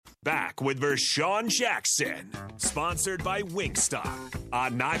Back with Vershawn Jackson, sponsored by Wingstop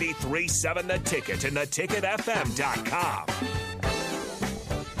on 93.7 The Ticket and theticketfm.com.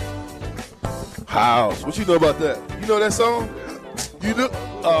 House, what you know about that? You know that song? You do?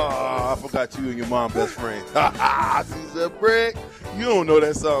 Oh, I forgot you and your mom best friend. She's a brick. You don't know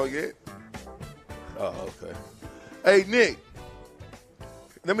that song yet. Oh, okay. Hey, Nick.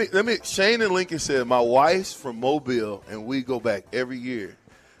 Let me. Shane and Lincoln said my wife's from Mobile and we go back every year.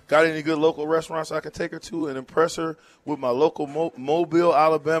 Got any good local restaurants I can take her to and impress her with my local Mobile,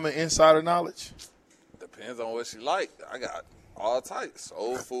 Alabama insider knowledge? Depends on what she like. I got all types.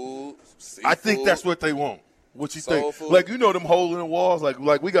 Soul food, seafood. I think that's what they want. What you Soul think? food. Like, you know them hole in the walls?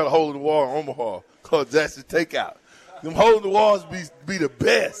 Like we got a hole in the wall in Omaha because that's the takeout. Them hole in the walls be the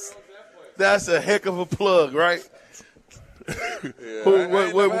best. That's a heck of a plug, right? Yeah,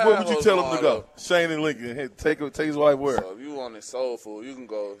 What would you tell them to go? Shane and Lincoln, hey, take his wife where? So if you wanted soul food, you can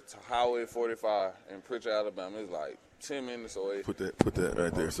go to Highway 45 in Pritchard, Alabama. It's like 10 minutes away. Put that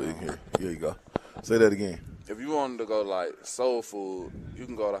right there so you can hear. Here you go. Say that again. If you wanted to go like soul food, you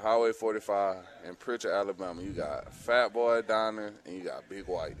can go to Highway 45 in Pritchard, Alabama. You got Fat Boy Diner and you got Big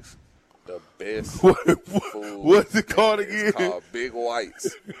Whites. The best food. What's it called again? It's called Big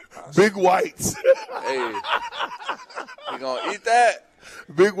Whites. Big Whites. Hey, you gonna eat that?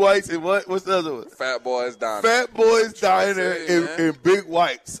 Big Whites and what? What's the other one? Fat Boys Diner. Fat Boys Diner you, and Big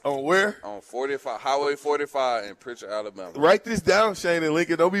Whites. On where? On 45, Highway 45 in Pritchard, Alabama. Write this down, Shane and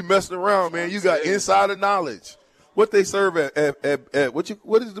Lincoln. Don't be messing around, man. You got insider knowledge. What they serve at what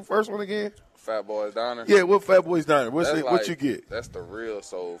is the first one again? Fat Boys Diner. Yeah, what Fat Boys Diner? What you get? That's the real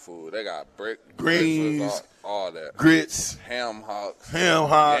soul food. They got greens, all that. Grits, ham hocks,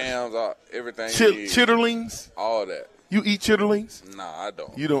 yams, everything. Chitterlings, all that. You eat chitterlings? Nah, I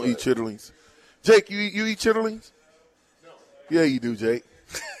don't. You don't eat chitterlings. Jake, you eat chitterlings? No. Yeah, you do, Jake.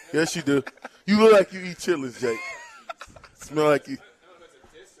 Yes, you do. You look like you eat chitterlings, Jake. Smell like you.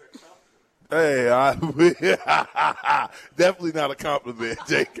 Hey, definitely not a compliment,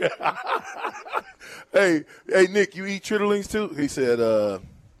 Jake. hey, Nick, you eat chitterlings too? He said,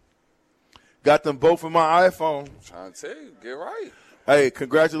 got them both in my iPhone. I'm trying to tell you, get right. Hey,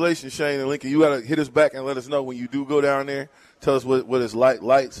 congratulations, Shane and Lincoln. You got to hit us back and let us know when you do go down there. Tell us what it's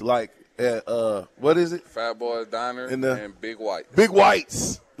lights like at, what is it? Fat Boys Diner and Big White. Big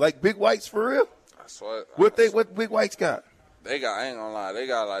Whites. Like Big Whites for real? I swear. What Big Whites got? They got, I ain't gonna lie, they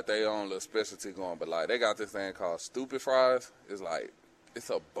got like their own little specialty going, but like they got this thing called Stupid Fries. It's like, it's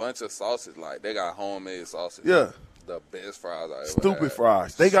a bunch of sauces. Like they got homemade sauces. Yeah. The best fries I ever Stupid had.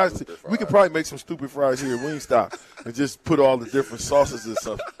 fries. They got. We could probably make some stupid fries here at Wingstop and just put all the different sauces and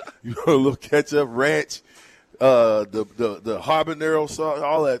stuff. You know, a little ketchup, ranch, the habanero sauce,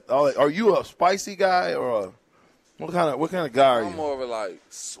 all that. Are you a spicy guy or what kind of guy are you? I'm more of a like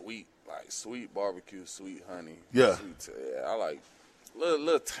sweet barbecue, sweet honey. Yeah. I like a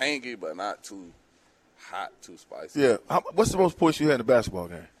little tangy, but not too hot, too spicy. Yeah. What's the most points you had in a basketball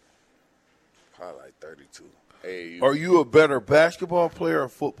game? Probably like 32. Hey, Are you a better basketball player or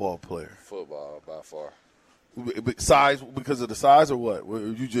football player? Football, by far. Size, because of the size or what? Were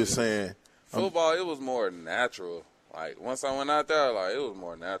you just saying? Football, it was more natural. Like, once I went out there, like, it was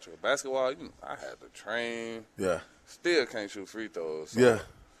more natural. Basketball, I had to train. Yeah. Still can't shoot free throws. So. Yeah.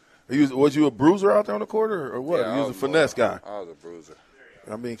 Was you a bruiser out there on the court or what? Yeah, you was a finesse guy. I was a bruiser.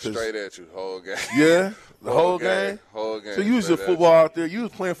 I mean, straight at you, whole game. Yeah, the whole game. Whole game. So you was a football out there. You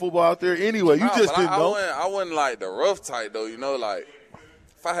was playing football out there anyway. You just didn't know. I wasn't like the rough type though. You know, like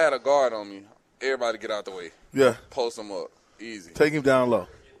if I had a guard on me, everybody get out the way. Yeah. Post him up, easy. Take him down low.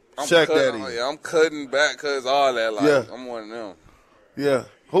 Check that in. Yeah, I'm cutting back cause all that. Like, yeah. I'm one of them. Yeah.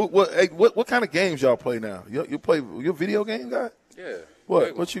 What kind of games y'all play now? You play your video game guy? Yeah.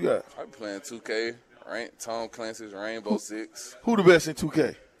 What you got? I'm playing 2K. Tom Clancy's Rainbow Six. Who the best in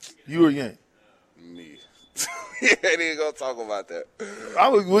 2K? You or Yank? Me. Yeah, they ain't gonna talk about that.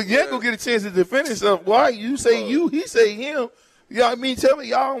 Yank gonna get a chance to defend himself. Why? You say you, he say him. Y'all tell me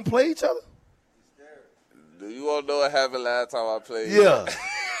y'all don't play each other? Do you all know what happened last time I played? Yeah.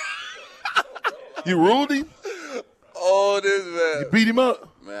 You ruled him? Oh, this man. You beat him up?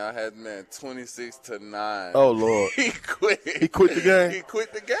 Man, I had 26-9. Oh, Lord. He quit. He quit the game? He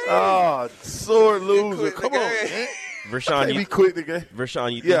quit the game. Oh, sore loser. Come on, man. Vershawn, you quit the game.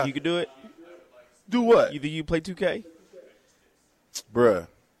 Vershawn, you think you could do it? Do what? You think you play 2K? Bruh,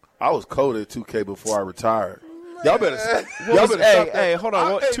 I was cold at 2K before I retired. Y'all better stop. Hey, hold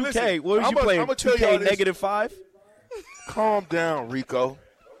on. 2K, listen, what was you playing? 2K -5? Calm down, Rico.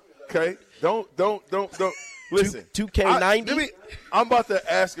 Okay? Don't. Listen. 2K90? I'm about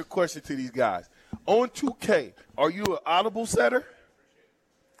to ask a question to these guys. On 2K, are you an audible setter?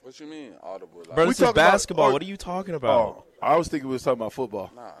 What you mean audible? Bro, this is basketball. What are you talking about? Oh, I was thinking we was talking about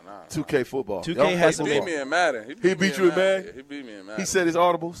football. Nah. 2K football. 2K has He beat me in Madden. He beat you in Madden? Yeah, he beat me in Madden. He said his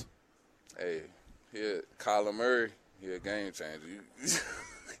audibles? Hey, Kyler Murray, he a game changer.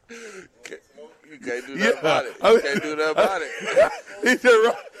 You can't do that about it. You can't do that about it.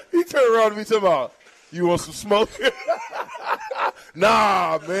 He turned around to me talking about, you want some smoke?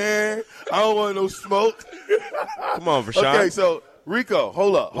 Nah, man. I don't want no smoke. Come on, Rashawn. Okay, so Rico,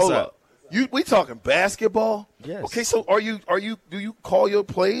 hold up. We talking basketball? Yes. Okay, so do you call your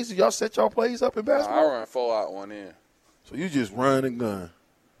plays? Do y'all set y'all plays up in basketball? I run 4 out, 1 in. So you just run and gun.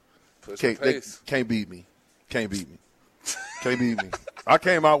 Can't beat me. I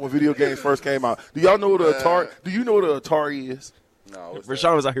came out when video games first came out. Do y'all know what Atari? Do you know what an Atari is? No.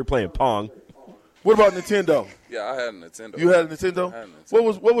 Rashawn was out here playing Pong. What about Nintendo? Yeah, I had a Nintendo. You had a Nintendo? I had a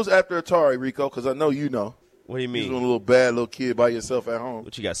Nintendo. What was after Atari, Rico? Because I know you know. What do you mean? You was a little bad little kid by yourself at home.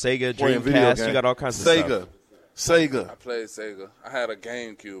 What you got? Sega, Playing video Dreamcast. games. You got all kinds of stuff. Sega. I played Sega. I had a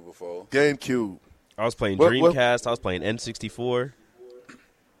GameCube before. GameCube. I was playing Dreamcast. I was playing N64.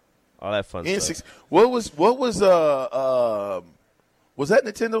 All that fun stuff. What was that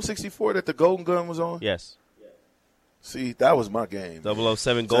Nintendo 64 that the Golden Gun was on? Yes. See, that was my game.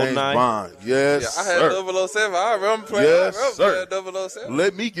 007 GoldenEye. Bond. Yes, Yeah, I had 007. I remember playing. Yes, sir. 007.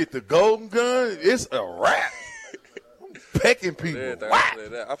 Let me get the Golden Gun. It's a wrap. I'm pecking people.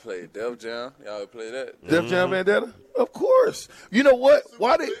 I played Def Jam. Y'all ever play that? Def Jam Vendetta? Of course. You know what?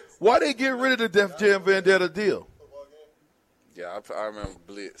 Why they get rid of the Def Jam Vendetta deal? Yeah, I remember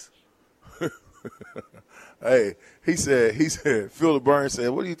Blitz. Hey, he said, Phil Burns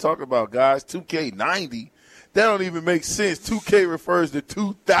said, what are you talking about, guys? 2K90? That don't even make sense. 2K refers to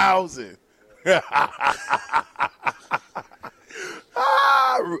 2000.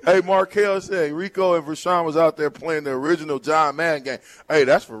 Hey, Markel said, Rico and Rashawn was out there playing the original John Madden game. Hey,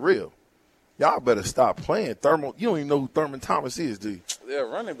 that's for real. Y'all better stop playing Thermal. You don't even know who Thurman Thomas is, do you? Yeah,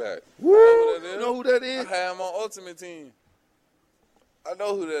 running back. Woo! You know who that is? I had him on Ultimate Team. I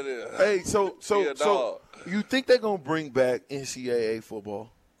know who that is. Hey, so dog. you think they're gonna bring back NCAA football?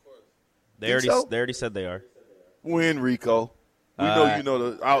 They already said they are. When, Rico? We know you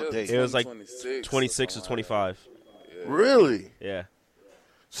know the outdate. It was like 26 or 25. Yeah. Really? Yeah.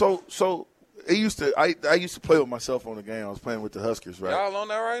 So it used to. I used to play with myself on the game. I was playing with the Huskers, right? Y'all on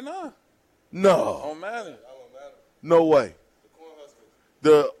that right now? No. On Madden. No way.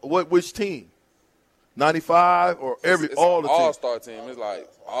 Which team? 95 or It's all the teams? all-star team. It's like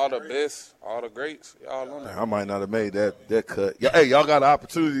all the best, all the greats. Y'all on that. I might not have made that cut. Yeah, hey, y'all got an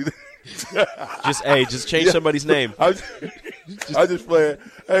opportunity. Just change somebody's name. I just playing.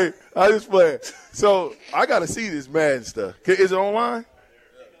 Hey, I just playing. So I got to see this Madden stuff. Is it online?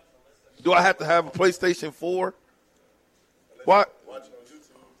 Do I have to have a PlayStation 4? What? Watch it on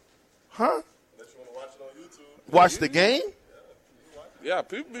YouTube. Huh? Unless you want to watch it on YouTube. Watch the game? Yeah,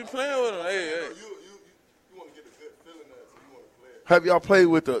 people be playing with them. Hey. You want to get a good feeling there, so you want to play it. Have y'all played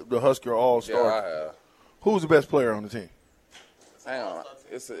with the Husker All-Star? Yeah, I have. Who's the best player on the team? Hang on.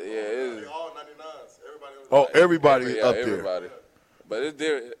 It's They all 99s. Everybody. Oh, everybody up everybody. there. But it's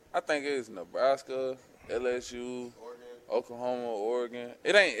there. I think it's Nebraska, LSU, Oklahoma, Oregon.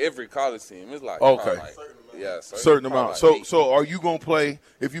 It ain't every college team. It's like Okay. Certain amount. Like So are you gonna play?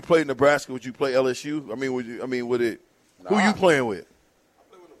 If you play Nebraska, would you play LSU? Would it? Who you playing with?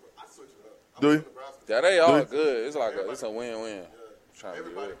 I switch it up. Do you? Yeah, they all good. It's like it's a win-win. Trying to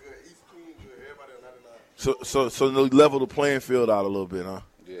Everybody be good. Each team good. Everybody on 99. So they level the playing field out a little bit, huh?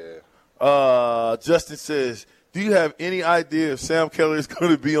 Yeah. Justin says, do you have any idea if Sam Keller is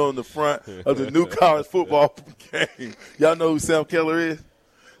going to be on the front of the new college football game? Y'all know who Sam Keller is?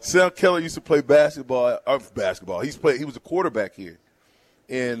 Sam Keller used to play basketball. He was a quarterback here,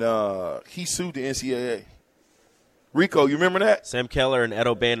 and he sued the NCAA. Rico, you remember that? Sam Keller and Ed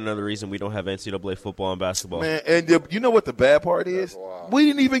O'Bannon are the reason we don't have NCAA football and basketball. Man, and you know what the bad part is? We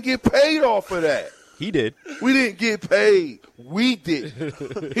didn't even get paid off of that. He did. We didn't get paid. We did.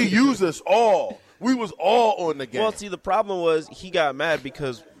 He used us all. We was all on the game. Well, see, the problem was he got mad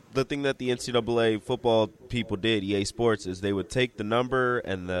because the thing that the NCAA football people did, EA Sports, is they would take the number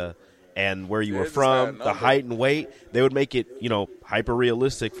and where you were from, the height and weight. They would make it, hyper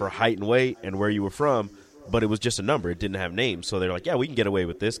realistic for height and weight and where you were from. But it was just a number. It didn't have names. So they're like, yeah, we can get away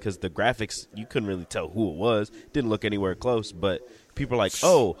with this because the graphics, you couldn't really tell who it was. Didn't look anywhere close. But people are like,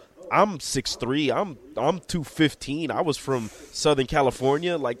 oh, I'm 6'3", I'm 215. I was from Southern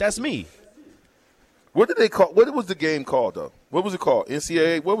California. Like, that's me. What did they call? What was the game called, though? What was it called?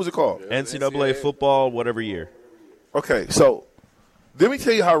 NCAA? What was it called? NCAA football, whatever year. Okay, so let me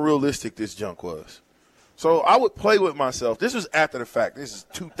tell you how realistic this junk was. So I would play with myself. This was after the fact. This is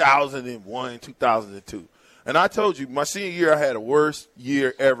 2001, 2002. And I told you, my senior year, I had the worst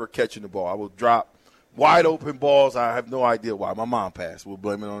year ever catching the ball. I would drop wide open balls. I have no idea why. My mom passed. We'll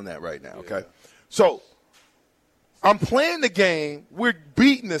blame it on that right now, okay? So I'm playing the game. We're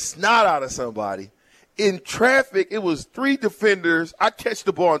beating the snot out of somebody. In traffic, it was 3 defenders. I catch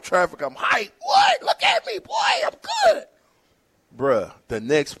the ball in traffic. I'm hyped. What? Look at me, boy. I'm good. Bruh, the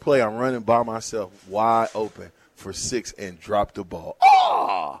next play, I'm running by myself wide open for 6 and drop the ball.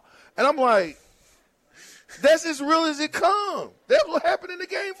 Oh! And I'm like, that's as real as it comes. That's what happened in the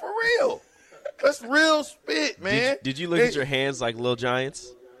game for real. That's real spit, man. Did you look at your hands like little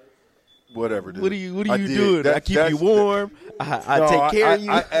giants? Whatever, dude. What are you doing? I keep you warm. I take care of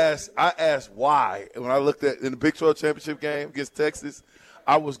you. I asked why. And when I looked at in the Big 12 championship game against Texas,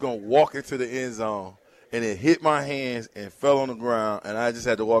 I was going to walk into the end zone, and it hit my hands and fell on the ground, and I just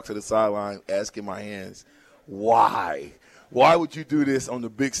had to walk to the sideline asking my hands, why? Why would you do this on the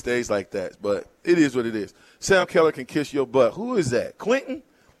big stage like that? But it is what it is. Sam Keller can kiss your butt. Who is that? Clinton?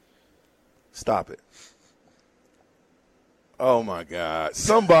 Stop it. Oh, my God.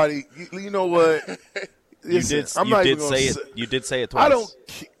 Somebody, you know what? Listen, You did say it twice.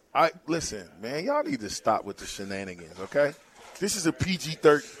 Listen, man, y'all need to stop with the shenanigans, okay? This is a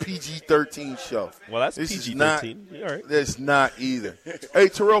PG-13 show. Well, that's PG-13. All right. That's not either. Hey,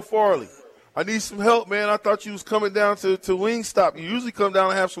 Terrell Farley, I need some help, man. I thought you was coming down to Wingstop. You usually come down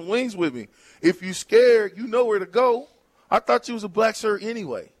and have some wings with me. If you scared, you know where to go. I thought you was a black shirt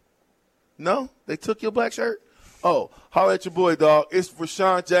anyway. No? They took your black shirt? Oh, holla at your boy, dog. It's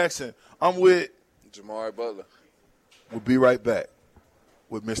Rashawn Jackson. I'm with Jimari Butler. We'll be right back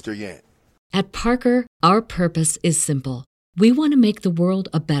with Mr. Yant. At Parker, our purpose is simple. We want to make the world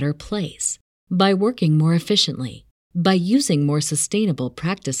a better place by working more efficiently, by using more sustainable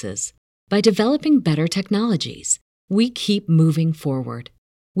practices, by developing better technologies. We keep moving forward.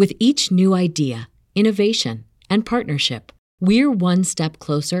 With each new idea, innovation, and partnership, we're one step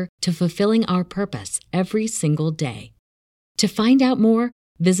closer to fulfilling our purpose every single day. To find out more,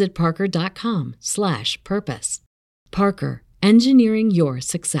 visit parker.com/purpose. Parker, engineering your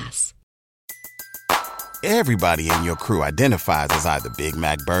success. Everybody in your crew identifies as either Big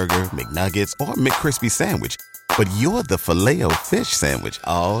Mac Burger, McNuggets, or McCrispy Sandwich. But you're the Filet-O-Fish Sandwich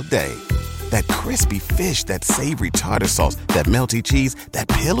all day. That crispy fish, that savory tartar sauce, that melty cheese, that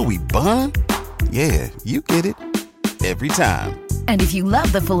pillowy bun. Yeah, you get it. Every time. And if you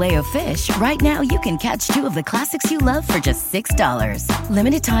love the Filet-O-Fish, right now you can catch 2 of the classics you love for just $6.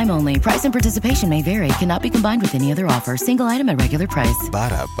 Limited time only. Price and participation may vary. Cannot be combined with any other offer. Single item at regular price.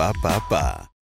 Ba-da-ba-ba-ba.